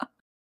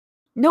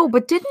No,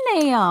 but didn't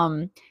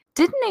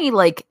a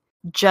like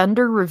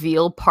gender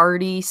reveal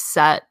party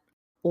set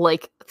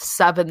like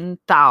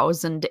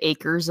 7,000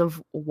 acres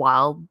of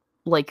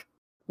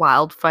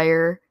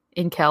wildfire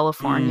in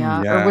California?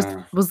 Or was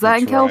Yeah, was that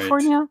that's in right.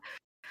 California?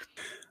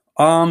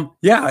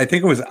 Yeah, I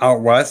think it was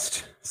out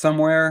west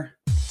somewhere.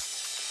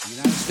 The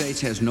United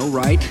States has no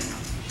right,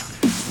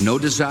 no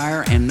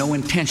desire, and no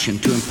intention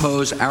to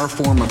impose our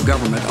form of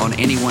government on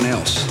anyone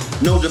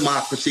else. No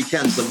democracy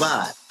can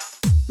survive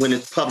when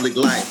its public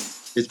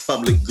life, its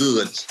public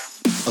goods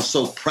are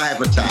so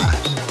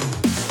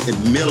privatized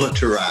and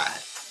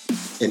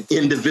militarized and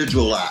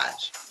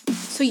individualized.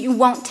 So you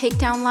won't take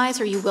down lives,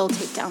 or you will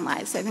take down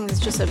lives? I think it's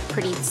just a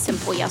pretty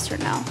simple yes or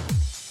no.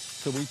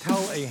 So we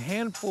tell a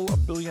handful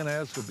of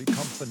billionaires who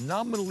become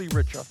phenomenally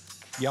richer,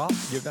 yeah,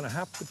 you're going to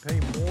have to pay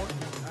more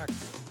in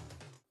taxes.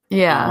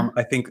 Yeah.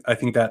 I think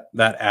that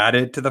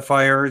added to the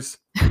fires,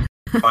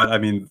 but I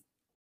mean,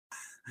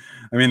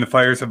 the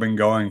fires have been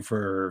going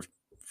for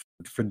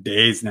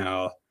days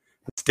now.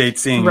 The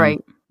state's seeing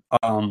Right.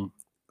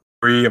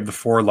 3 of the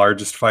 4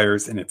 largest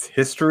fires in its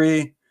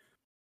history.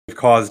 It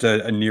caused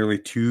a nearly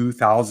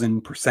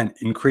 2,000%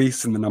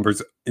 increase in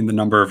the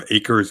number of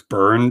acres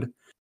burned.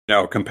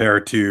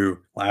 Compared to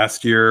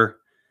last year.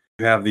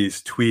 You have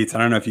these tweets. I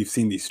don't know if you've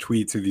seen these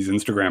tweets or these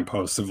Instagram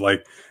posts of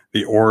like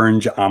the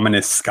orange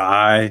ominous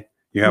sky.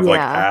 You have like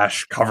Yeah.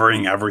 ash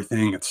covering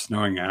everything. It's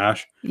snowing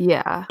ash.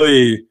 Yeah.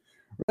 Really,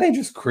 really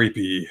just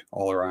creepy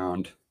all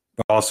around,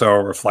 but also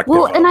reflective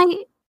Well, and of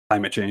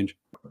climate change.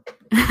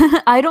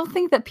 I don't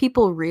think that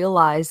people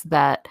realize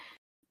that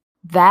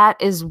that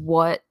is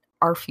what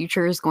our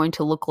future is going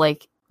to look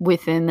like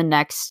within the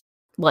next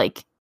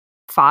like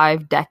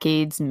 5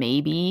 decades,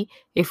 maybe,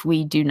 if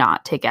we do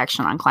not take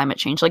action on climate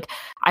change. Like,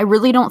 I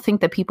really don't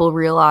think that people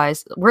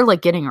realize we're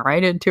like getting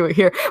right into it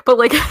here, but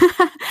like,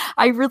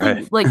 I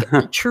really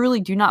like truly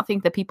do not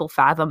think that people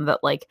fathom that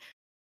like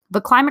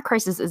the climate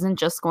crisis isn't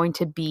just going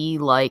to be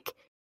like,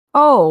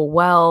 oh,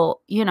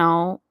 well,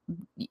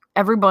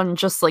 everyone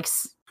just like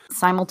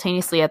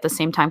simultaneously at the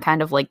same time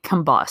kind of like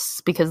combusts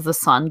because the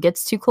sun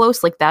gets too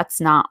close. Like, that's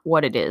not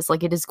what it is.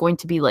 Like, it is going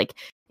to be like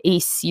a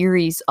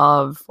series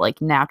of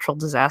like natural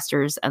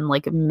disasters and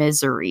like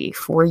misery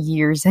for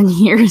years and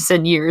years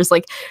and years.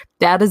 Like,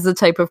 that is the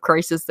type of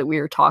crisis that we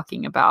are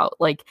talking about.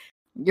 Like,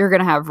 you're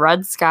going to have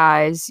red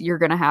skies, you're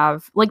going to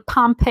have like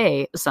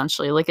Pompeii,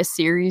 essentially, like a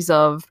series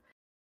of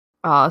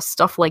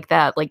stuff like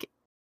that. Like,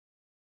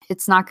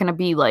 it's not going to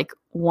be like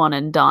one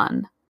and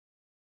done.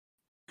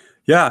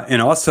 Yeah,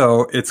 and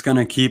also it's going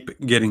to keep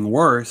getting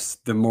worse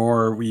the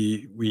more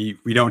we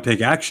don't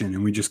take action,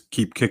 and we just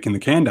keep kicking the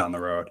can down the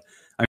road.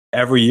 I mean,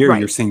 every year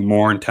you're seeing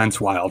more intense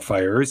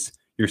wildfires,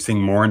 you're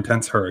seeing more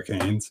intense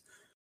hurricanes.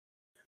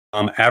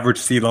 Average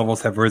sea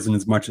levels have risen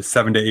as much as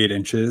 7 to 8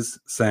 inches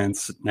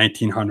since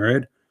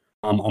 1900.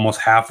 Almost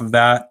half of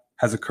that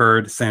has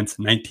occurred since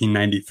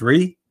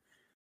 1993.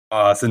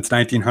 Since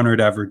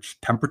 1900, average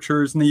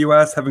temperatures in the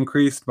U.S. have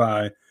increased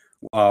by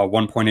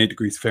 1.8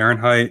 degrees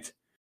Fahrenheit.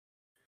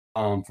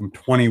 From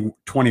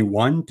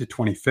 2021 to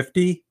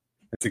 2050,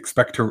 it's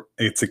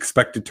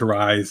expected to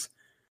rise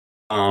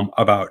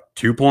about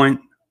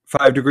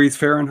 2.5 degrees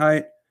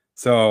Fahrenheit.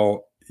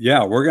 So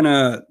yeah, we're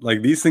gonna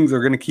like these things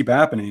are gonna keep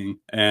happening,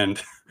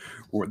 and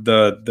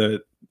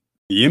the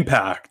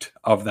impact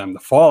of them, the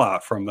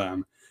fallout from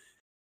them,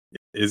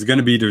 is going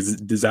to be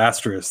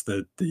disastrous.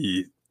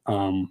 The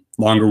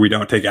longer we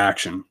don't take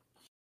action.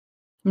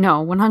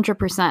 No,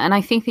 100%. And I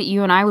think that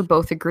you and I would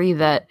both agree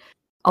that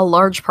a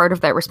large part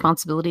of that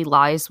responsibility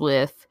lies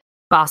with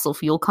fossil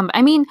fuel companies.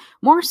 I mean,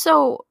 more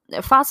so,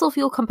 fossil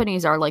fuel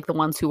companies are like the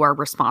ones who are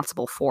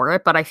responsible for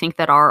it, but I think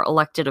that our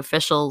elected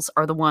officials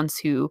are the ones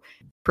who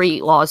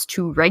create laws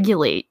to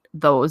regulate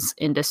those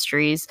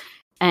industries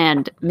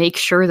and make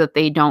sure that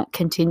they don't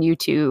continue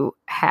to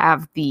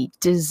have the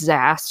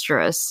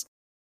disastrous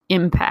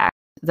impact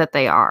that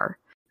they are.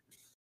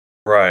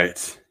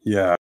 Right.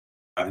 Yeah.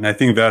 And I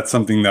think that's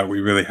something that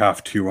we really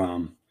have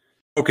to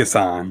focus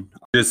on.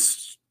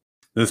 Just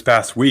this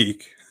past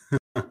week,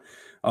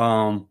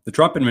 the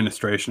Trump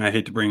administration, I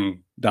hate to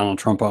bring Donald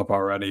Trump up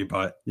already,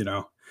 but, he's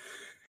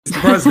the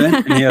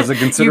president and he has a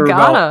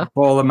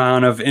considerable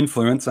amount of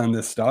influence on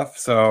this stuff.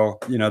 So,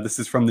 this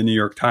is from the New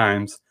York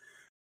Times.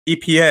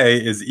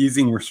 EPA is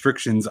easing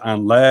restrictions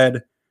on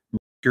lead,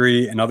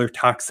 mercury, and other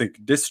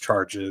toxic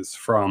discharges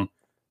from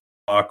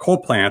coal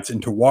plants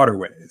into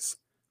waterways.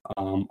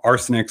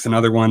 Arsenic's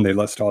another one. They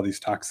list all these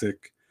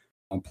toxic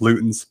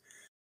pollutants.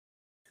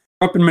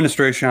 Trump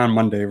administration on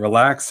Monday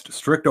relaxed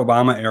strict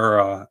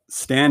Obama-era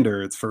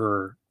standards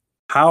for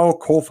how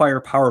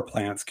coal-fired power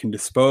plants can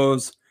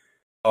dispose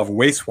of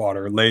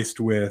wastewater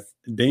laced with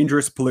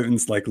dangerous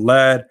pollutants like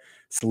lead,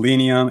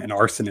 selenium, and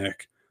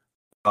arsenic.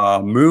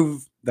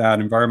 Move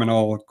that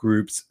environmental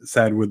groups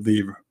said would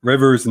leave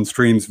rivers and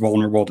streams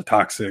vulnerable to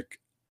toxic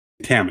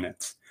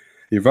contaminants.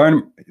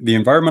 The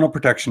Environmental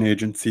Protection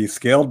Agency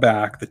scaled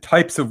back the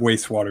types of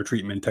wastewater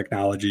treatment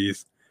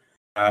technologies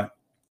that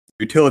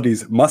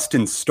utilities must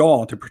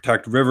install to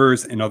protect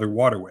rivers and other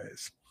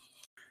waterways.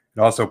 It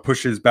also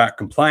pushes back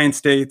compliance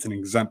states and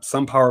exempts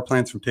some power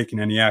plants from taking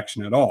any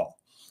action at all.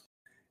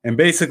 And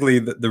basically,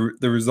 the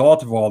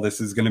result of all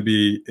this is going to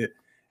be, it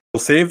will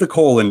save the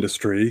coal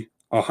industry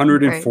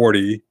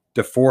 $140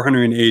 to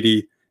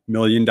 $480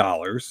 million.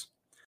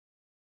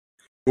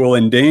 It will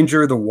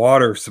endanger the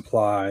water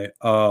supply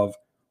of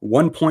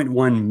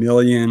 1.1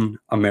 million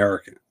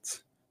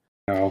Americans.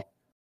 Now,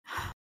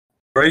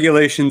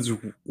 regulations,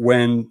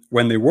 when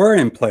they were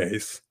in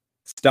place,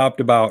 stopped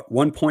about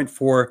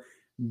 1.4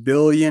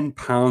 billion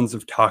pounds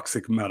of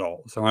toxic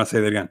metals. I want to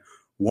say that again.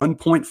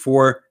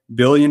 1.4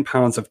 billion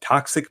pounds of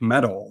toxic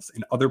metals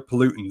and other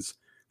pollutants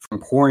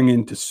from pouring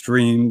into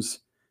streams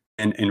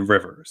and in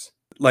rivers.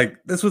 Like,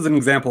 this was an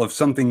example of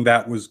something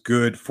that was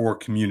good for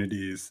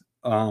communities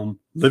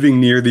living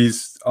near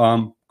these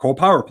coal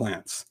power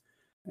plants.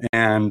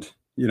 And,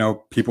 you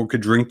know, people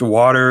could drink the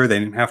water. They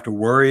didn't have to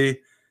worry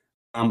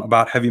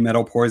about heavy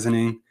metal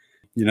poisoning.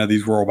 You know,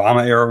 these were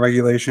Obama era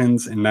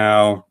regulations, and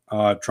now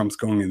Trump's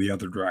going in the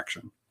other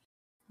direction.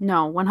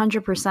 No,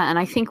 100%. And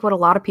I think what a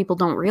lot of people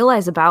don't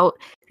realize about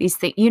these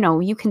things, you know,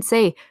 you can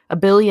say a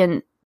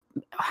billion,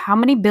 how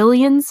many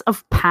billions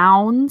of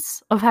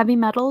pounds of heavy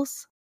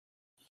metals?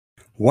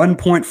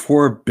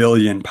 1.4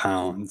 billion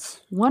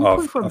pounds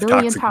 1.4 of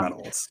billion toxic pounds.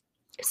 metals.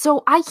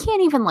 So I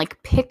can't even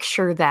like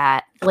picture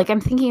that. Like, I'm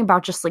thinking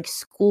about just like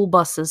school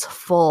buses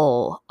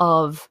full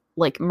of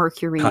like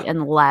mercury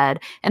and lead.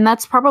 And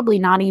that's probably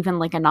not even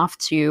like enough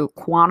to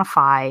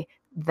quantify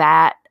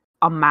that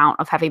amount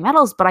of heavy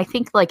metals. But I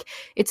think like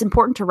it's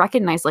important to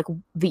recognize like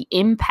the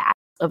impact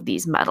of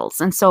these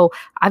metals. And so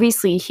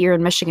obviously here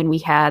in Michigan, we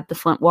had the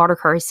Flint water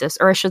crisis,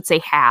 or I should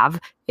say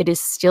it is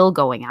still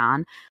going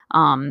on.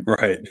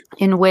 Right.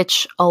 In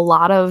which a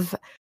lot of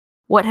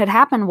what had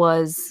happened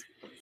was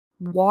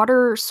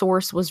water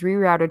source was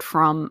rerouted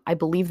from, I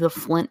believe, the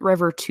Flint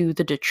River to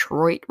the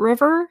Detroit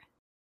River.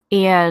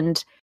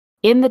 And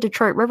in the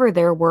Detroit River,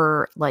 there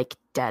were like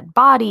dead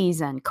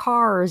bodies and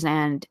cars,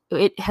 and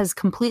it has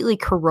completely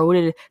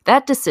corroded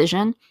that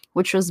decision,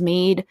 which was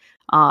made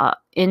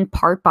in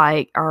part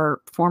by our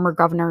former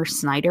governor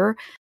Snyder,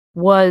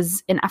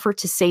 was an effort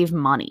to save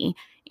money.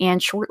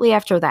 And shortly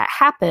after that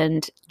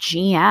happened,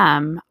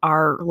 GM,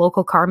 our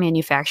local car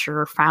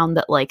manufacturer, found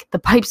that like the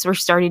pipes were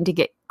starting to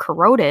get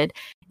corroded,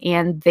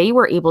 and they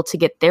were able to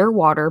get their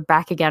water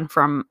back again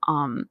from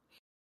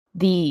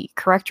the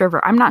correct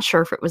river. I'm not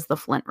sure if it was the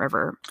Flint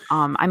River.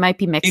 I might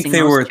be mixing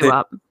those two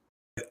up.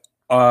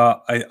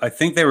 I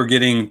think they were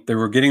getting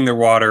their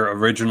water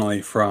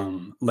originally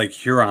from Lake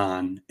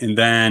Huron, and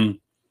then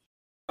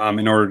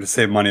in order to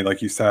save money,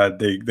 like you said,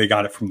 they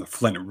got it from the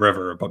Flint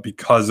River. But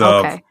because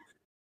of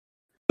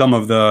some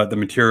of the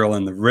material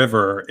in the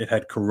river, it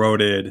had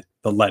corroded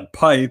the lead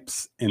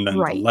pipes, and then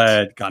the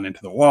lead got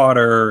into the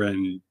water,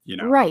 and you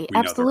know,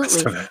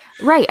 absolutely,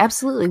 right,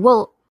 absolutely.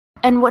 Well,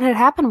 and what had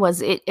happened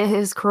was it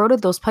has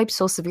corroded those pipes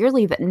so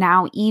severely that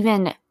now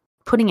even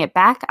putting it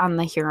back on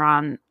the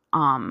Huron,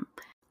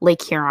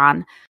 Lake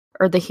Huron,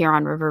 or the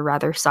Huron River,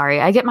 rather.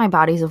 Sorry, I get my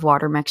bodies of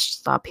water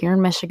mixed up. Here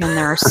in Michigan,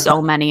 there are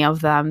so many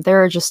of them.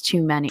 There are just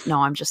too many.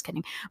 No, I'm just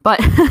kidding. But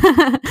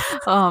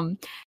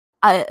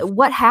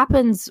what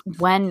happens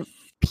when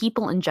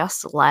people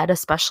ingest lead,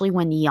 especially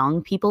when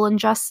young people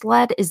ingest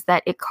lead, is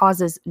that it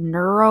causes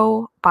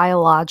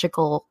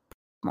neurobiological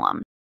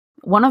problems.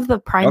 One of the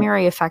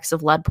primary effects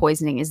of lead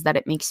poisoning is that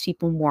it makes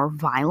people more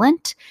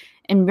violent,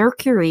 and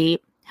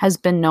mercury has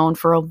been known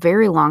for a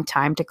very long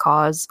time to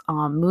cause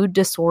mood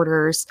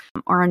disorders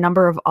or a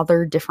number of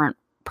other different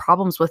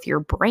problems with your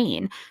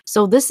brain.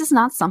 So this is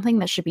not something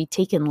that should be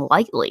taken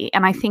lightly.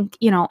 And I think,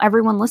 you know,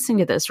 everyone listening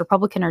to this,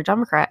 Republican or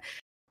Democrat,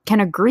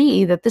 can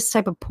agree that this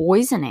type of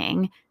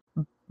poisoning,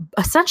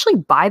 essentially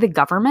by the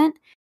government,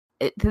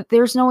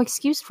 there's no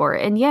excuse for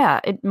it. And yeah,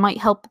 it might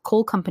help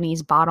coal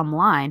companies' bottom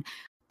line.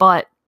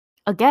 But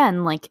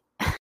again, like,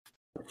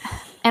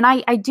 and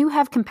I do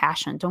have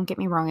compassion. Don't get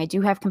me wrong. I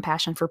do have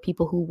compassion for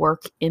people who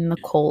work in the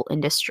coal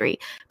industry.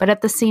 But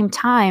at the same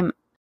time,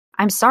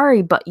 I'm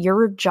sorry, but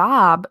your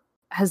job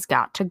has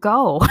got to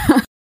go.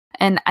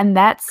 And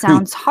that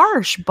sounds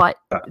harsh, but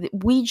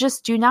we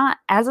just do not,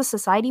 as a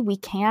society, we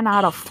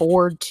cannot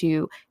afford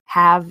to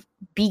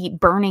be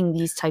burning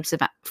these types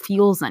of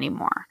fuels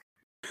anymore.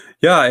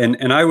 Yeah,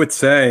 and I would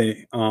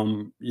say,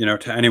 you know,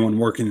 to anyone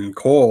working in the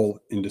coal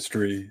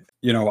industry,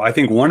 you know, I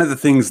think one of the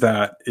things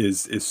that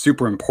is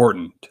super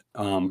important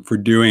for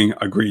doing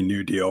a Green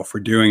New Deal, for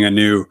doing a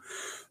new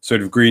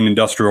sort of green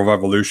industrial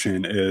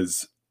revolution,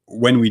 is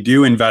when we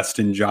do invest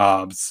in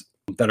jobs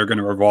that are going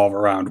to revolve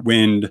around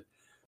wind,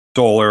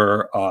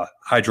 solar,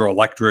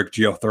 hydroelectric,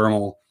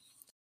 geothermal,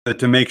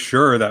 to make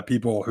sure that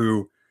people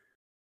who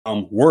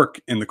work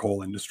in the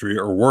coal industry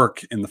or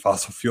work in the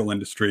fossil fuel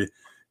industry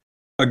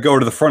go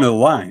to the front of the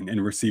line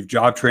and receive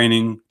job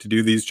training to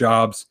do these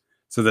jobs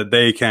so that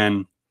they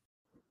can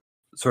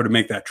sort of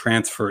make that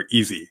transfer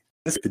easy.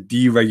 It's the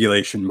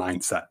deregulation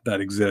mindset that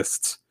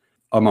exists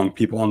among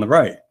people on the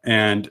right.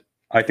 And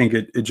I think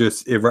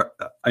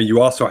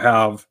you also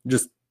have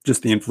just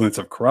the influence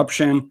of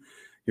corruption.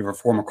 You have a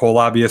former coal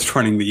lobbyist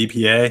running the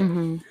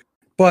EPA.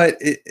 But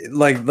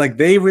like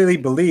they really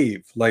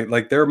believe,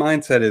 like their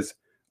mindset is,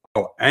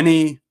 oh,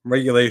 any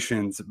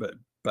regulations, but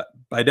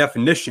by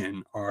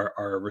definition, are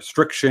a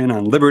restriction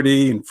on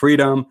liberty and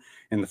freedom,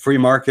 and the free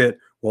market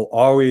will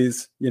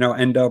always,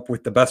 end up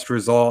with the best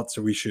results.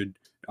 So we should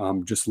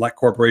just let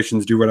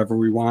corporations do whatever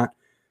we want.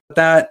 But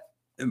that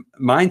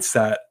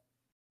mindset,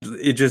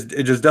 it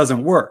just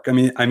doesn't work.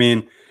 I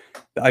mean,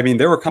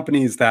 there were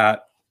companies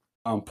that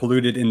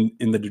polluted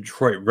in the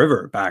Detroit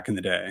River back in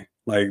the day,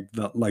 like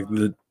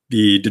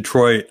the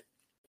Detroit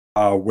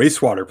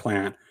wastewater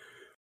plant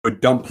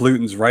would dump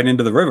pollutants right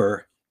into the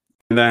river,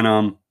 and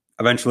then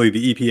eventually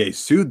the EPA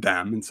sued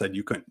them and said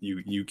you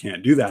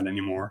can't do that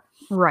anymore.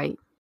 Right.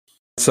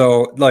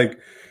 So like,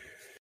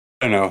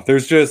 I don't know.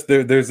 There's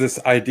this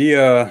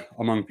idea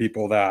among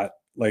people that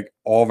like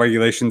all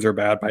regulations are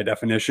bad by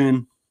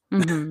definition,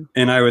 Mm-hmm.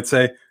 and I would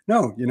say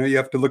no. You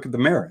have to look at the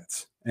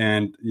merits,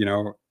 and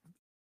you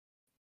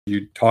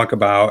talk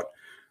about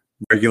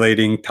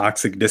regulating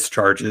toxic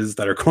discharges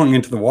that are going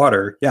into the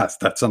water. Yes,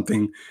 that's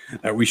something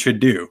that we should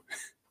do.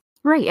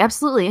 Right,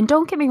 absolutely. And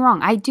don't get me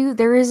wrong,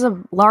 there is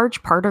a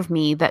large part of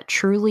me that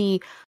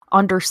truly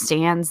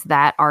understands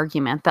that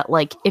argument that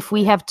like if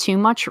we have too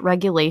much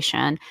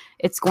regulation,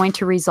 it's going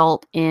to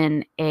result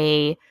in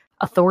a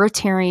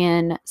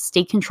authoritarian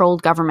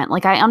state-controlled government.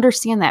 Like I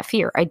understand that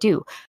fear. I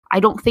do. I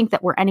don't think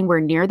that we're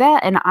anywhere near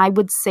that. And I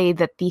would say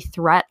that the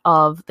threat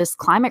of this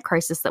climate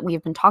crisis that we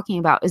have been talking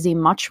about is a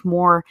much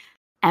more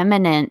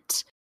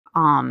eminent,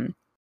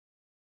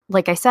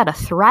 like I said, a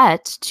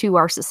threat to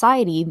our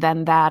society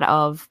than that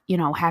of,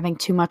 having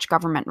too much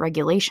government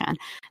regulation.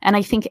 And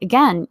I think,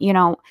 again,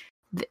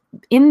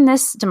 in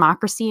this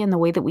democracy and the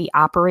way that we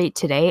operate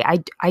today,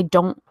 I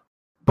don't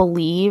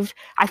believe,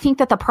 I think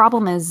that the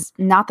problem is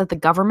not that the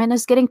government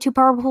is getting too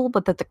powerful,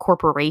 but that the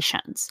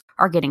corporations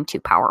are getting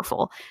too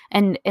powerful.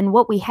 And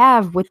what we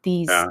have with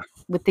these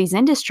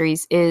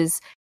industries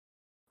is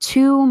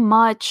too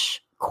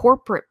much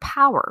corporate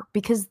power,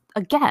 because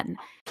again,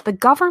 the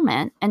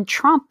government and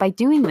Trump, by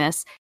doing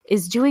this,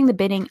 is doing the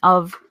bidding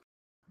of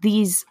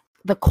the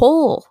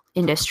coal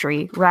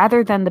industry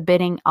rather than the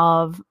bidding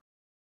of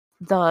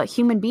the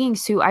human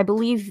beings who, I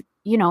believe,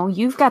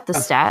 you've got the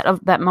stat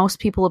of that most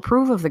people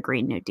approve of the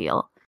Green New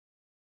Deal.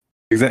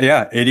 Exactly.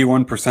 Yeah,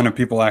 81% of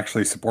people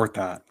actually support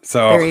that.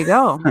 So there you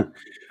go.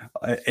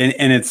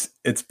 and it's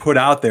put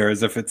out there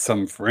as if it's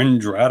some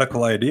fringe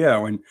radical idea,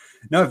 when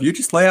no, if you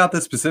just lay out the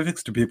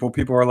specifics to people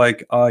are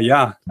like,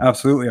 yeah,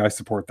 absolutely, I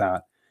support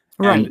that.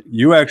 Right. And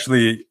you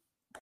actually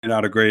pointed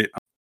out a great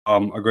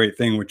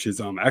thing, which is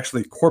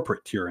actually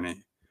corporate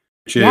tyranny,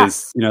 which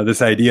is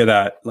this idea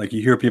that like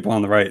you hear people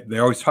on the right, they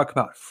always talk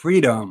about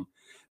freedom,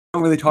 they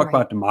don't really talk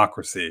about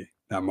democracy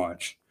that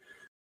much.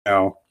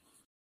 The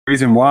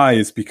reason why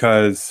is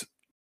because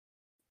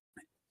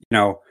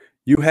you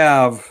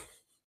have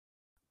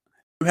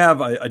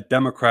a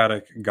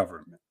democratic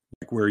government,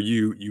 like where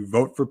you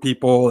vote for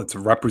people. It's a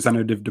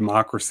representative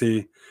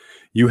democracy.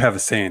 You have a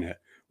say in it.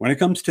 When it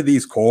comes to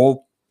these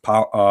coal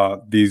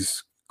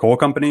companies,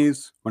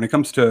 when it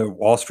comes to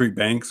Wall Street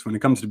banks, when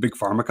it comes to big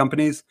pharma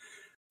companies,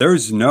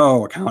 there's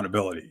no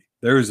accountability.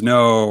 There's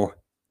no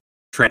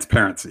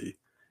transparency.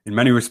 In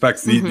many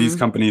respects, these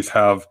companies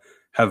have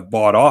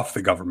bought off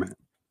the government.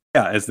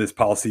 Yeah, as this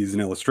policy is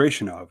an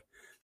illustration of.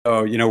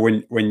 So,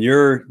 when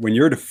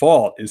your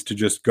default is to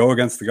just go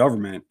against the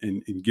government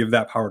and give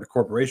that power to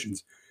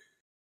corporations,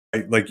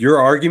 like your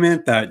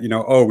argument that,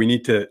 we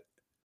need to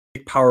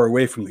take power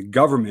away from the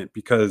government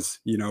because,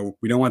 we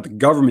don't want the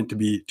government to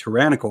be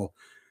tyrannical.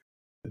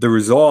 The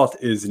result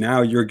is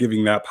now you're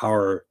giving that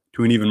power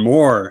to an even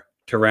more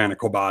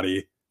tyrannical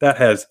body that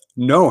has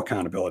no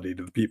accountability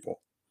to the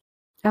people.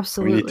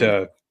 Absolutely. We need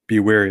to be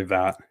wary of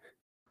that.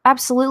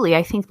 Absolutely.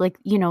 I think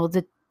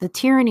the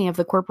tyranny of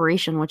the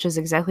corporation, which is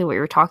exactly what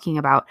you're talking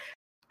about,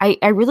 I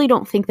really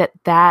don't think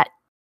that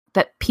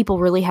people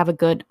really have a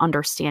good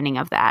understanding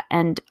of that.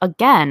 And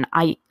again,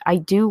 I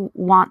do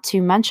want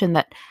to mention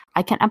that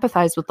I can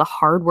empathize with the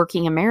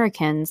hardworking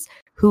Americans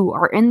who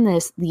are in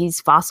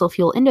these fossil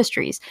fuel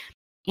industries.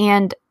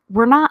 And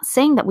we're not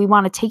saying that we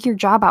want to take your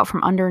job out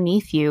from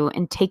underneath you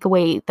and take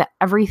away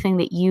everything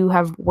that you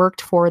have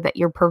worked for, that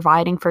you're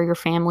providing for your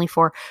family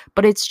for,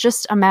 but it's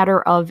just a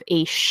matter of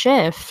a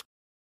shift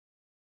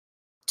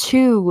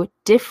to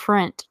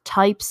different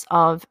types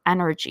of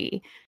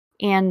energy.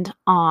 And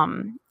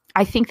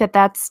I think that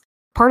that's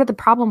part of the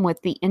problem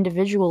with the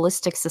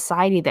individualistic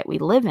society that we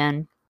live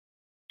in.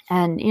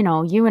 And,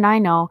 you and I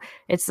know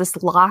it's this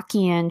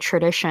Lockean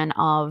tradition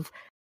of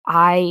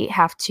I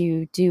have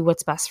to do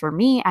what's best for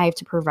me. I have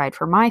to provide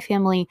for my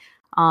family,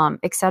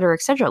 et cetera,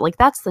 et cetera. Like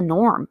that's the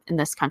norm in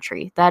this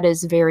country. That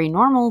is very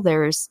normal.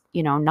 There's,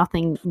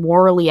 nothing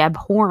morally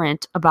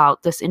abhorrent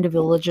about this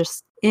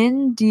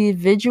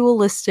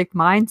individualistic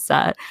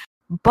mindset.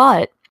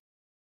 But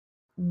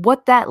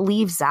what that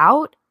leaves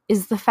out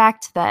is the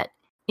fact that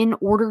in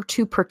order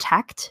to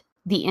protect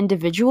the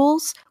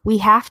individuals, we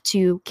have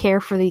to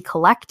care for the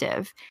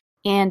collective.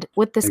 And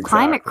with this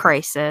climate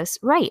crisis,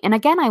 right. And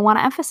again, I want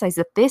to emphasize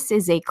that this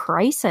is a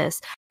crisis.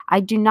 I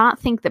do not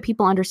think that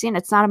people understand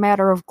it's not a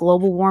matter of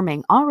global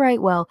warming. All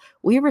right, well,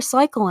 we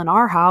recycle in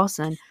our house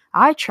and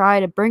I try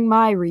to bring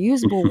my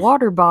reusable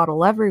water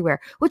bottle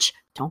everywhere, which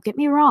don't get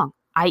me wrong,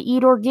 I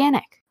eat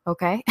organic,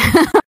 okay?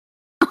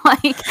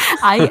 Like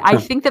I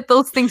think that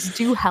those things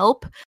do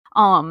help.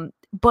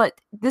 But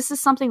this is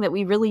something that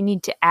we really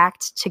need to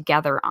act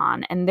together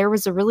on. And there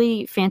was a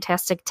really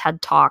fantastic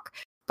TED Talk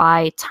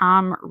by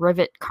Tom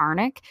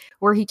Rivett-Carnick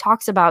where he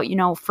talks about,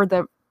 for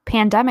the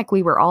pandemic,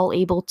 we were all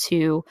able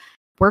to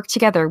work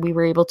together. We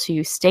were able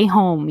to stay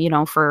home,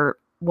 for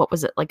what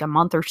was it, like a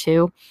month or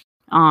two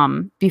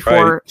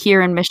before Right.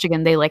 here in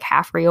Michigan, they like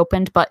half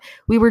reopened. But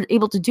we were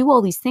able to do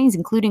all these things,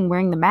 including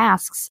wearing the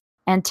masks.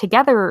 And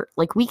together,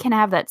 like we can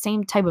have that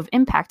same type of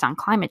impact on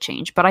climate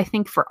change. But I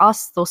think for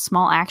us, those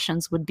small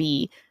actions would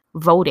be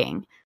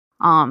voting.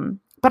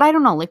 But I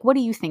don't know, like, what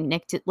do you think,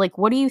 Nick?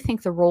 What do you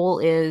think the role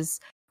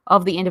is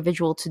of the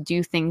individual to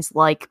do things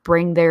like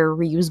bring their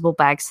reusable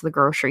bags to the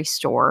grocery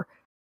store?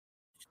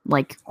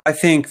 Like, I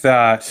think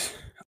that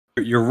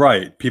you're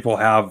right. People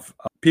have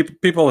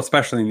people,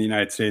 especially in the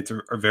United States,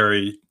 are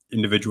very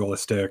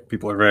individualistic.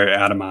 People are very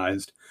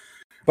atomized.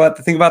 But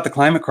the thing about the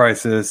climate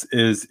crisis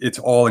is it's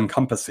all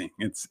encompassing.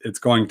 It's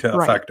going to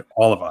affect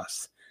all of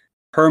us.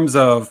 In terms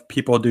of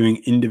people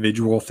doing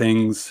individual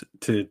things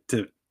to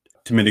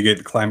mitigate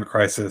the climate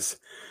crisis,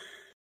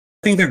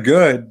 I think they're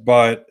good,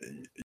 but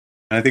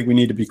I think we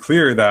need to be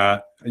clear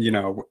that,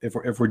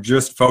 if we're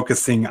just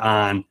focusing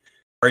on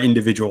our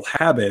individual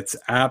habits,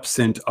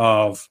 absent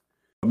of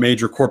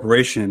major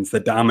corporations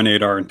that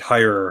dominate our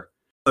entire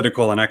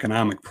political and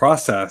economic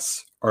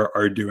process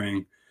are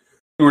doing,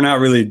 we're not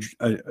really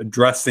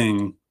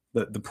addressing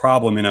the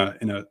problem in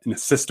a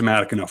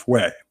systematic enough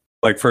way.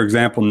 Like, for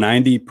example,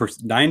 90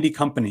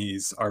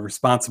 companies are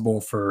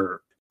responsible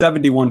for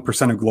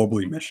 71% of global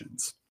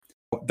emissions.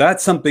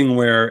 That's something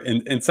where,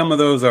 and some of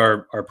those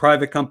are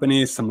private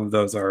companies, some of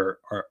those are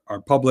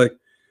public.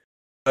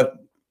 But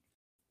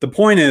the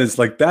point is,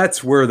 like,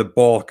 that's where the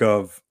bulk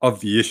of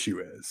the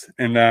issue is.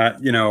 And that,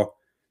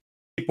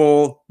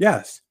 people,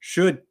 yes,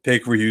 should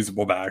take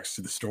reusable bags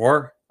to the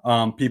store.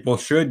 People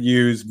should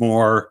use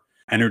more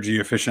energy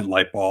efficient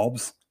light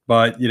bulbs,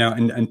 but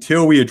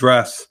until we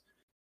address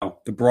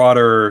the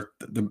broader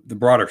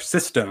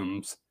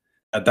systems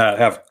that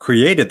have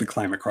created the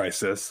climate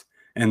crisis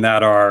and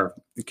that are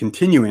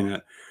continuing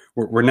it,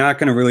 we're not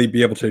going to really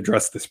be able to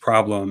address this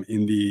problem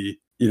in the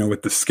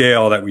with the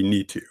scale that we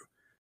need to.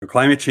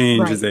 Climate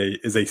change is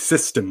a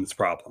systems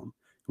problem.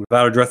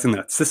 Without addressing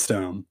that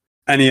system,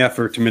 any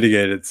effort to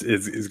mitigate it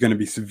is going to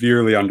be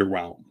severely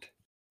underwhelmed.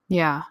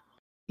 Yeah.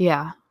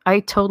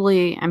 I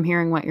totally am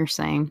hearing what you're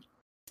saying.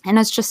 And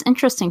it's just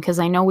interesting because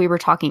I know we were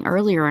talking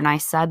earlier and I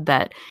said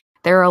that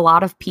there are a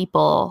lot of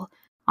people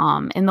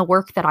in the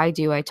work that I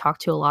do. I talk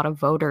to a lot of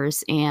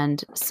voters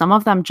and some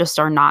of them just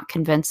are not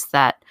convinced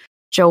that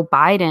Joe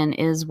Biden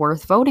is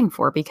worth voting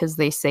for because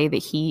they say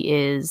that he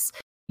is,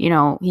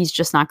 he's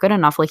just not good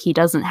enough. Like he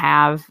doesn't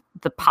have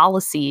the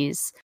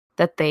policies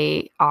that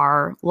they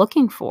are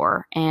looking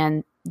for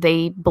and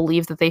they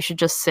believe that they should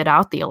just sit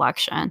out the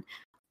election.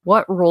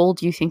 What role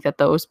do you think that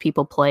those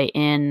people play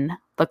in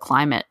the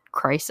climate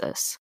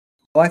crisis?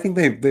 Well, I think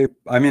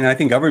I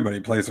think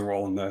everybody plays a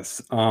role in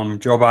this.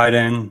 Joe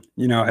Biden,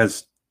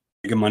 has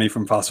taken money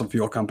from fossil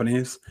fuel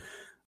companies,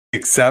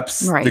 accepts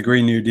the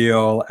Green New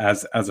Deal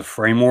as a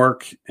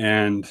framework.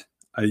 And,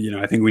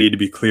 I think we need to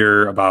be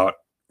clear about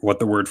what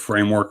the word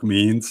framework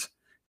means.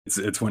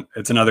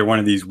 It's another one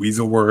of these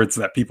weasel words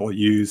that people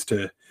use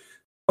to,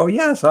 oh,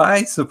 yes,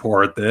 I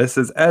support this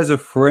as a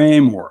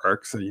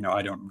framework. So,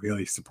 I don't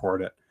really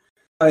support it.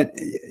 But,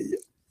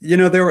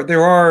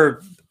 there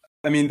are,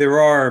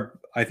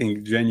 I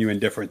think, genuine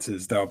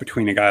differences, though,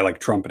 between a guy like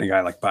Trump and a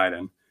guy like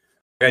Biden.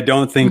 I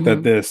don't think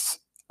that this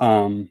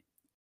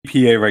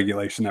EPA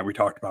regulation that we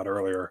talked about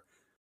earlier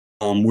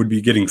would be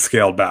getting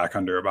scaled back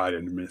under a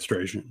Biden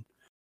administration.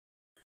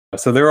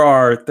 So there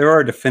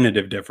are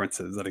definitive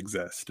differences that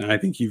exist. And I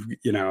think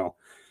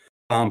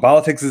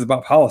politics is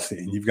about policy,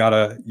 and you've got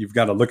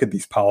to look at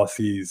these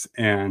policies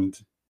and,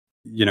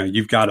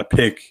 you've got to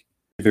pick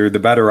either the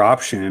better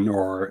option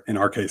or, in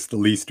our case, the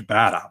least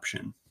bad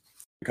option when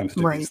it comes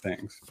to these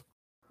things.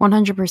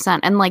 100%.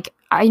 And like,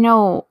 I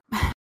know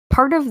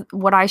part of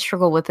what I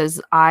struggle with is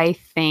I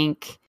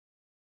think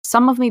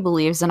some of me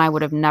believes, and I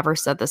would have never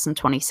said this in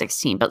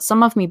 2016, but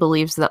some of me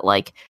believes that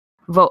like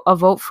a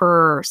vote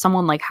for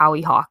someone like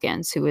Howie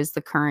Hawkins, who is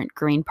the current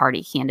Green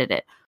Party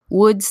candidate,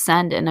 would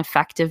send an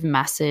effective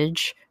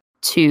message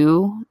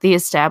to the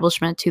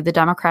establishment, to the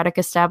Democratic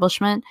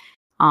establishment.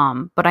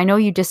 But I know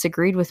you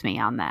disagreed with me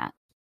on that.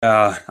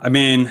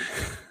 It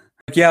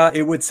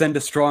would send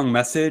a strong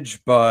message,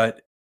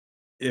 but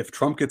if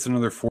Trump gets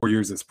another 4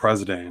 years as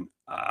president,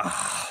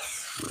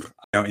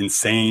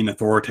 insane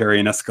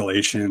authoritarian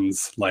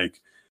escalations like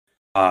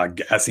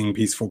gassing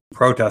peaceful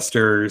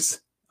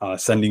protesters,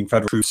 sending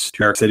federal troops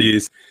to our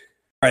cities,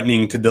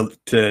 threatening to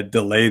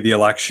delay the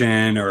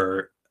election,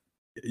 or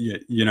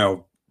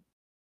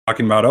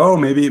talking about,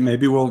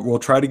 maybe we'll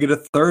try to get a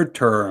third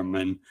term,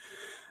 and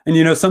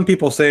And, some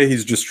people say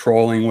he's just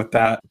trolling with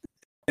that.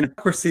 And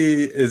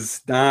democracy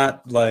is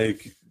not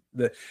like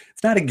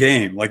it's not a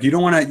game. Like you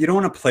don't want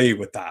to play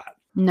with that.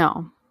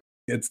 No.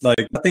 It's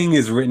like nothing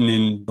is written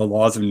in the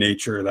laws of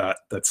nature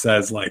that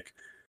says like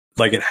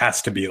it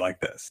has to be like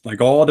this.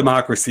 Like all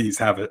democracies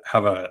have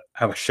a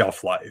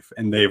shelf life,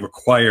 and they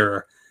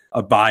require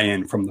a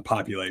buy-in from the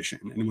population.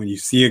 And when you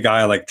see a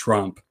guy like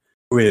Trump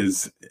who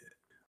is,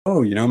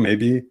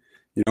 maybe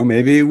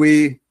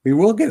we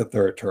will get a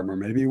third term, or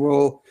maybe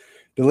we'll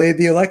delay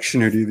the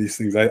election or do these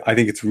things. I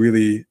think it's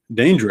really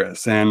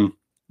dangerous. And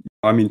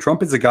I mean,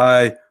 Trump is a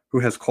guy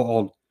who has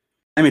called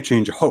climate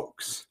change a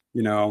hoax,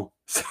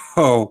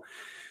 so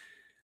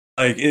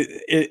like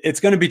it's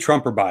going to be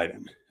Trump or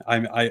Biden.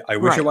 I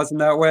wish it wasn't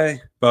that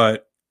way,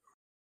 but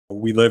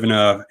we live in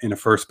a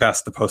first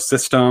past the post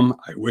system.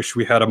 I wish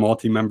we had a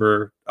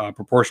multi-member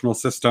proportional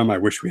system. I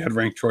wish we had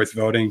ranked choice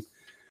voting,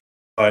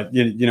 but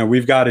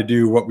we've got to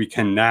do what we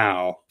can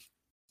now.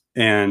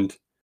 And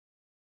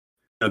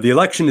the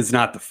election is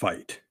not the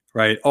fight,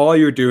 right? All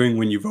you're doing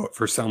when you vote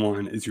for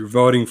someone is you're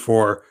voting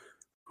for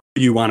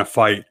who you want to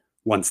fight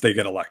once they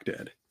get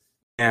elected.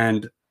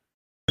 And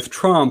with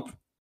Trump,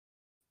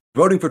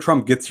 voting for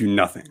Trump gets you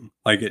nothing.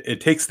 Like it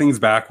takes things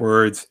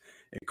backwards.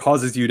 It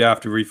causes you to have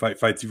to refight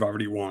fights you've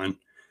already won.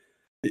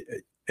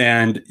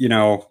 And,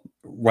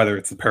 whether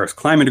it's the Paris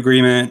Climate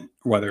Agreement,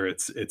 whether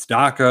it's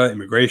DACA,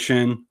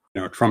 immigration,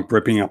 Trump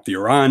ripping up the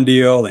Iran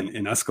deal and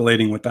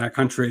escalating with that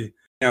country.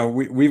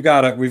 We've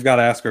got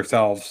to ask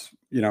ourselves,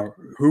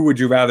 who would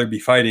you rather be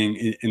fighting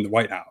in the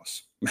White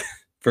House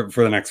for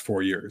the next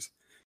 4 years?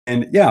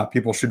 And yeah,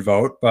 people should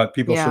vote, but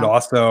people should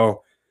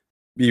also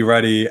be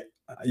ready,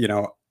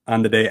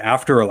 on the day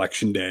after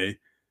election day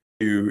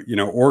to,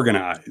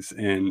 organize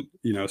and,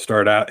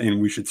 start out.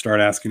 And we should start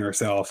asking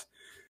ourselves,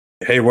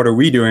 hey, what are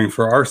we doing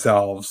for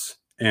ourselves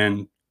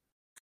and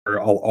for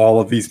all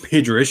of these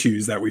major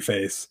issues that we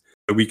face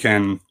that we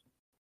can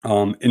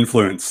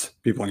influence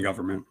people in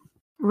government?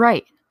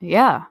 Right.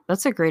 Yeah,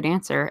 that's a great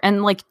answer.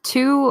 And like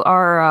two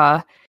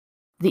are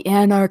the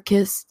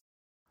anarchists,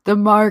 the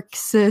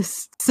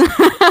Marxists,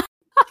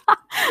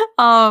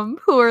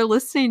 who are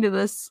listening to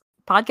this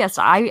podcast.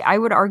 I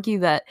would argue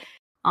that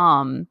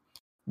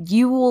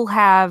you will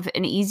have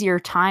an easier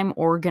time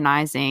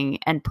organizing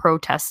and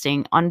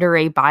protesting under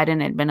a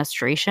Biden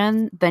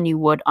administration than you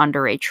would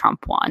under a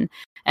Trump one.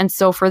 And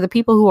so for the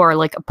people who are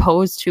like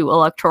opposed to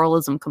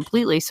electoralism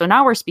completely, so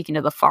now we're speaking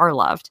to the far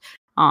left.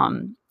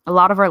 A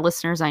lot of our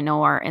listeners I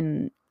know are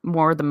in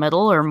more the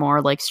middle or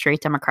more like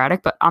straight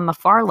Democratic, but on the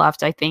far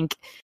left, I think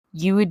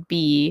you would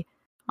be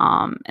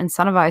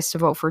incentivized to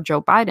vote for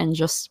Joe Biden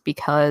just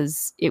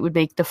because it would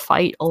make the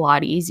fight a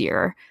lot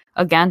easier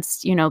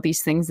against,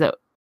 these things that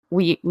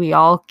we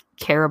all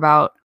care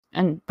about.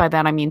 And by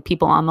that, I mean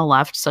people on the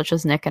left, such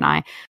as Nick and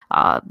I,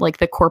 like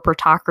the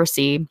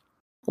corporatocracy,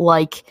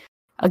 like,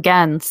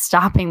 again,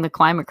 stopping the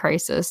climate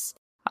crisis,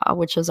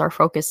 which is our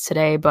focus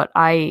today. But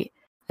I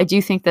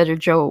do think that a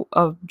Joe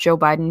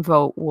Biden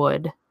vote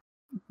would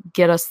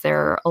get us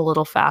there a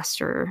little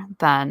faster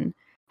than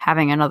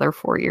having another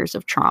 4 years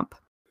of Trump.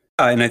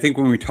 And I think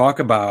when we talk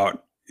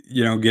about,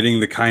 getting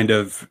the kind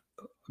of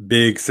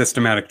big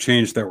systematic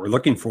change that we're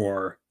looking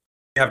for,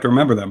 you have to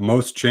remember that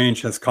most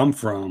change has come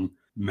from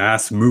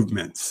mass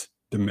movements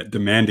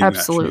demanding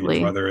that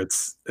change, whether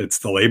it's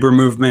the labor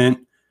movement,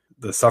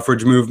 the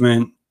suffrage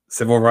movement,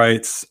 civil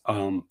rights,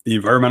 the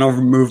environmental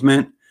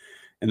movement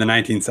in the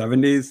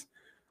 1970s.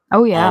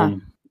 Oh, yeah.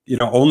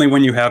 Only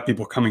when you have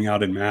people coming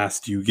out in mass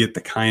do you get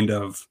the kind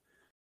of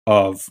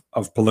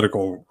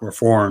political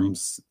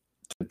reforms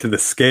to the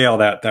scale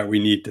that we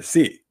need to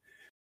see.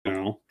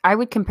 I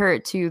would compare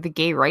it to the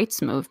gay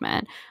rights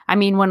movement. I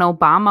mean, when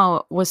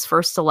Obama was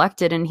first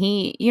elected and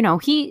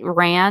he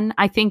ran,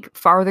 I think,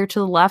 farther to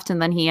the left,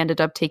 and then he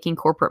ended up taking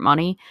corporate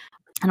money.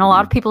 And a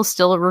lot of people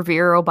still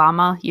revere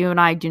Obama. You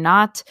and I do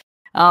not,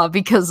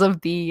 because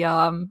of the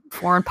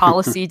foreign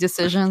policy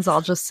decisions.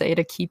 I'll just say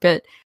to keep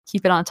it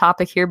on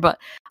topic here. But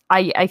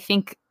I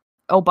think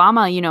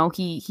Obama,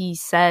 he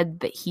said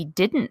that he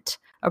didn't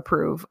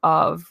approve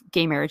of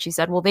gay marriage. He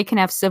said, well, they can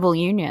have civil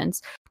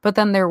unions. But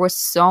then there was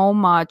so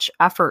much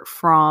effort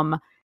from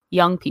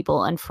young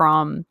people and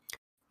from,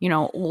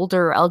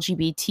 older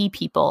LGBT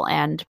people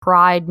and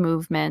pride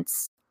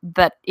movements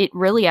that it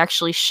really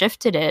actually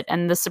shifted it.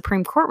 And the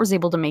Supreme Court was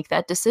able to make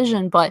that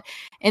decision. But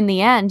in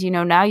the end,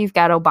 now you've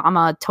got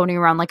Obama toting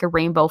around like a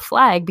rainbow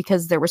flag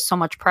because there was so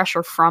much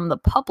pressure from the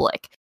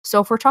public.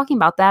 So if we're talking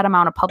about that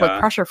amount of public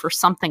pressure for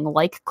something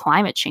like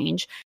climate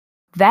change,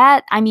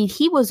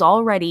 he was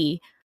already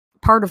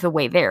part of the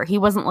way there. He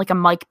wasn't like a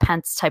Mike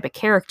Pence type of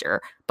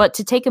character, but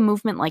to take a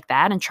movement like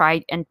that and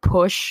try and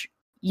push,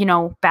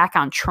 back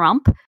on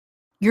Trump,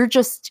 you're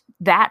just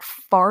that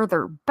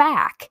farther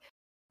back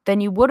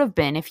than you would have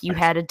been if you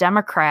had a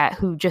Democrat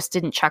who just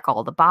didn't check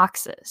all the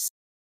boxes.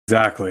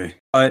 Exactly.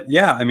 But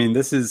yeah, I mean,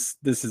 this is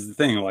the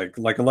thing,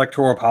 like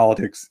electoral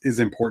politics is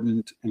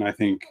important. And I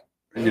think,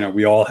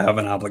 we all have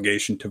an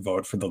obligation to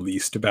vote for the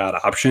least bad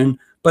option.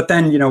 But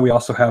then, we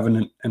also have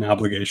an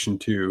obligation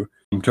to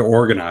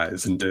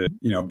organize and to,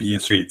 be in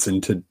streets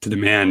and to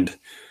demand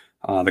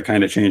the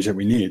kind of change that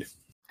we need.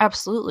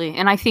 Absolutely.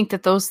 And I think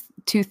that those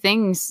two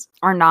things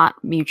are not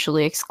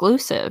mutually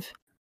exclusive.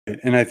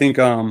 And I think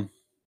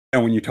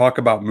when you talk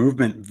about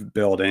movement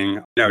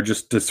building,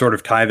 just to sort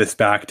of tie this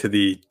back to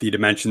the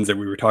dimensions that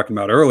we were talking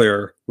about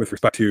earlier with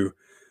respect to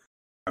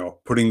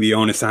putting the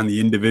onus on the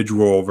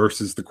individual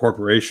versus the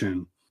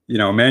corporation.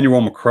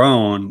 Emmanuel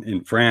Macron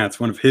in France,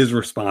 one of his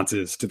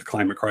responses to the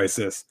climate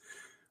crisis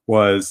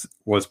was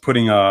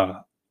putting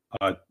a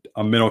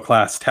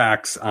middle-class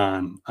tax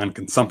on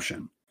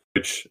consumption,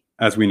 which,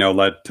 as we know,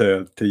 led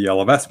to the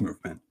Yellow Vest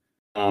movement.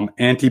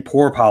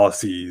 Anti-poor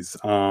policies,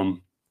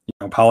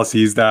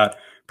 policies that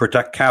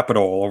protect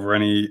capital over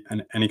any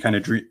kind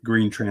of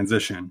green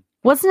transition.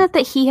 Wasn't it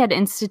that he had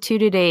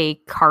instituted a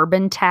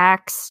carbon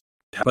tax?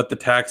 But the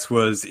tax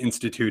was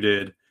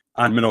instituted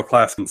on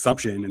middle-class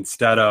consumption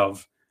instead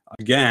of,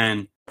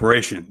 again,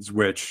 corporations,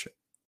 which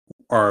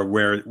are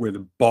where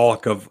the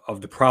bulk of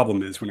the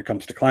problem is when it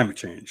comes to climate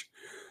change.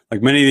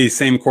 Like, many of these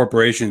same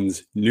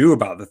corporations knew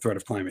about the threat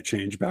of climate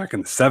change back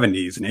in the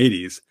 70s and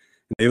 80s.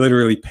 And they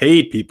literally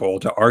paid people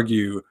to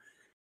argue in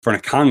front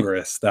of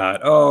Congress that,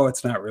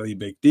 it's not really a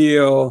big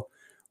deal,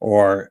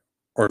 or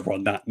well,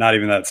 not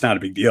even that it's not a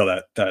big deal,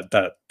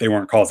 that they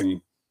weren't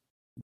causing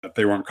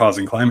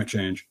climate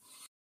change.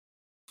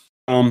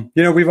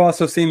 We've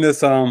also seen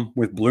this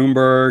with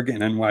Bloomberg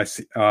and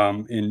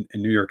NYC in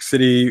New York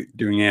City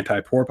doing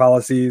anti-poor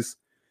policies.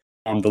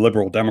 The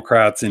Liberal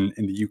Democrats in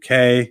the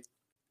UK,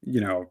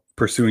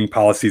 pursuing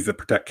policies that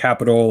protect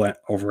capital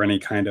over any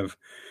kind of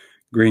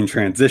green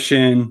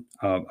transition,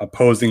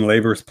 opposing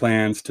Labor's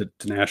plans to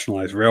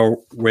nationalize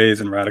railways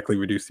and radically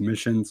reduce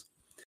emissions.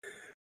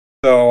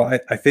 So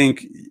I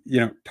think,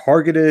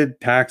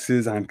 targeted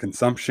taxes on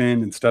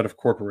consumption instead of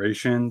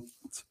corporations,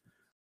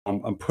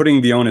 I'm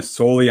putting the onus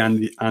solely on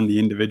the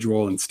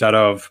individual instead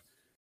of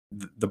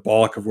the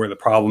bulk of where the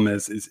problem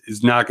is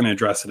not going to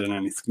address it in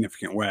any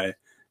significant way.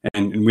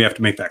 And we have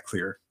to make that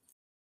clear.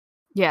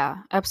 Yeah,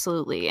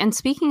 absolutely. And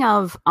speaking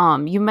of,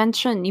 you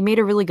made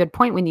a really good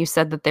point when you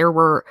said that there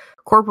were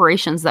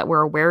corporations that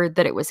were aware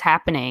that it was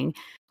happening.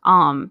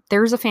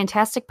 There's a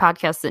fantastic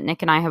podcast that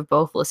Nick and I have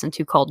both listened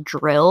to called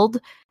Drilled,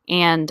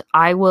 and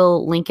I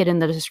will link it in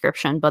the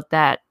description, but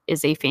that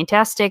is a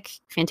fantastic,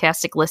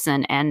 fantastic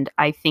listen. And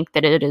I think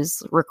that it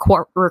is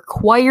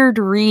required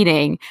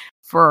reading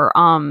for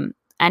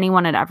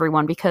anyone and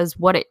everyone, because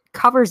what it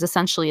covers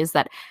essentially is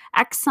that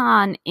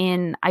Exxon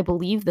in, I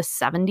believe, the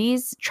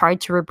 70s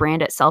tried to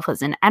rebrand itself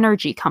as an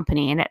energy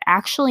company, and it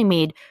actually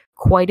made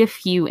quite a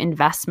few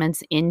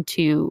investments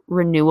into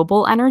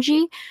renewable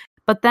energy,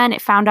 but then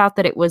it found out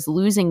that it was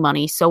losing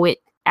money. So it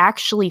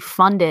actually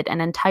funded an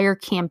entire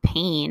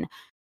campaign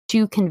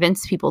to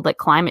convince people that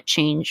climate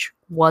change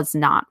was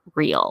not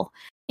real.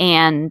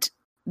 And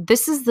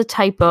this is the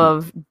type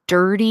of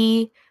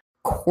dirty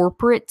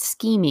corporate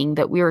scheming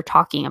that we were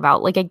talking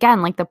about. Like,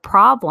 again, like, the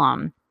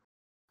problem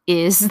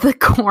is the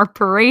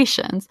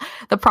corporations.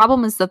 The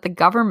problem is that the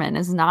government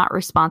is not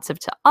responsive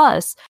to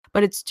us,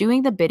 but it's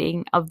doing the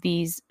bidding of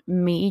these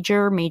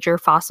major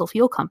fossil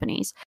fuel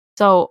companies.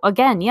 So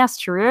again, yes,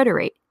 to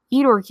reiterate,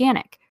 eat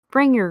organic,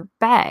 bring your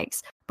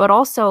bags, but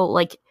also,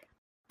 like,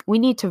 we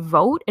need to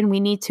vote and we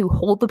need to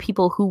hold the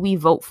people who we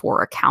vote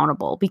for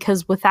accountable,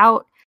 because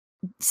without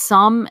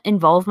some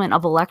involvement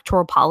of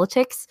electoral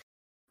politics,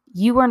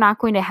 you are not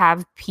going to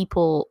have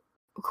people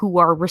who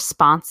are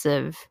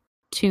responsive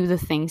to the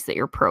things that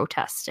you're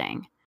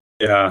protesting.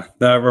 Yeah,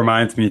 that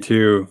reminds me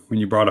too, when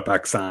you brought up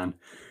Exxon,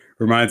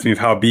 reminds me of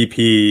how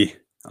BP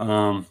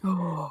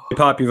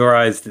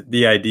popularized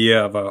the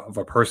idea of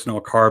a personal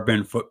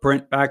carbon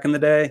footprint back in the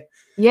day.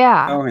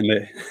 Yeah.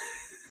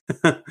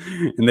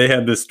 And they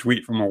had this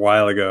tweet from a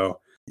while ago.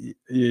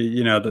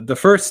 The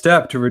first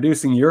step to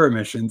reducing your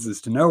emissions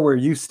is to know where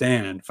you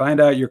stand.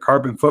 Find out your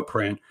carbon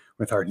footprint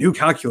with our new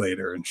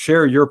calculator and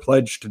share your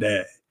pledge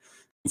today.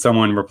 And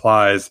someone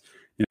replies,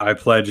 I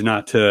pledge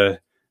not to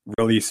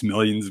release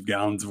millions of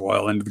gallons of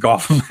oil into the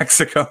Gulf of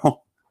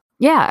Mexico.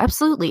 Yeah,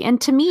 absolutely. And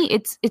to me,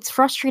 it's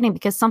frustrating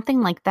because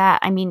something like that,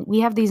 I mean, we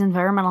have these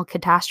environmental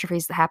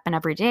catastrophes that happen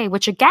every day,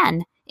 which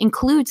again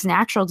includes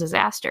natural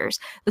disasters.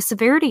 The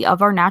severity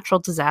of our natural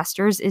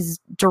disasters is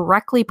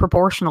directly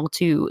proportional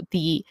to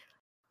the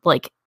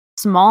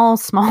small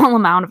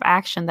amount of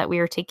action that we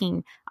are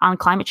taking on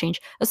climate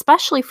change,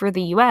 especially for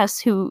the US,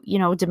 who,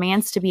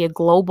 demands to be a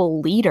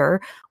global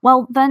leader.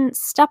 Well, then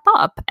step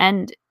up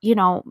and,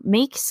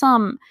 make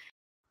some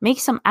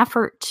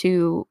effort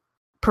to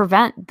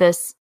prevent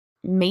this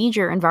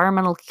major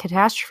environmental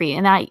catastrophe.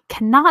 And I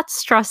cannot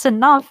stress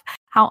enough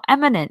how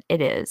imminent it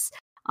is.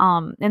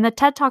 In the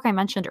TED Talk I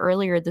mentioned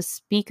earlier, the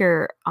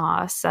speaker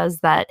says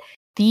that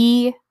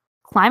the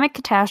climate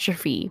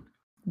catastrophe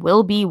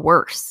will be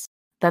worse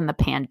than the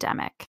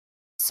pandemic.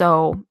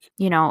 So,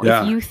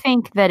 if you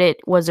think that it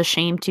was a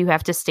shame to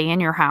have to stay in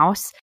your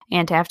house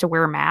and to have to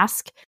wear a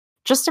mask,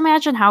 just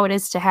imagine how it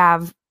is to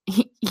have,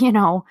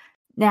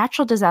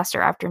 natural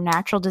disaster after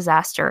natural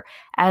disaster,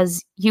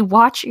 as you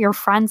watch your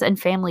friends and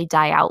family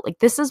die out. Like,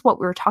 this is what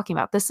we were talking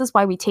about. This is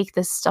why we take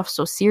this stuff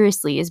so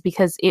seriously, is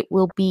because it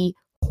will be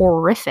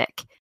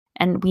horrific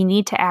and we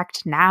need to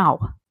act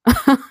now.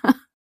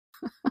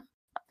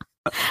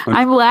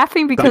 I'm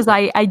laughing because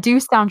I do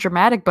sound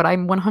dramatic, but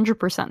I'm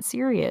 100%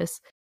 serious.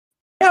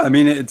 Yeah, I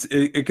mean,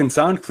 it can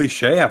sound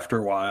cliche after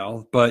a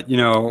while, but you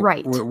know,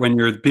 Right. When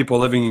you're people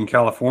living in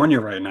California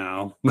right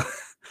now,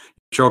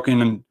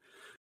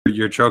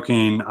 you're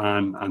choking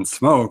on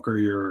smoke, or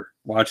you're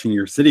watching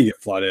your city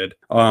get flooded.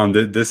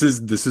 This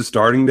is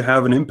starting to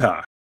have an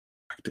impact,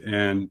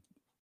 and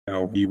you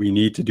know, we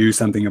need to do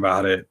something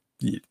about it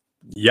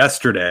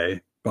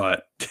yesterday,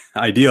 but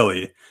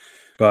ideally,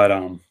 but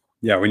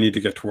yeah, we need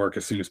to get to work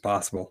as soon as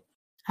possible.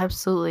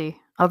 Absolutely.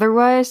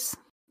 Otherwise,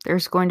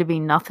 there's going to be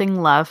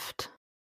nothing left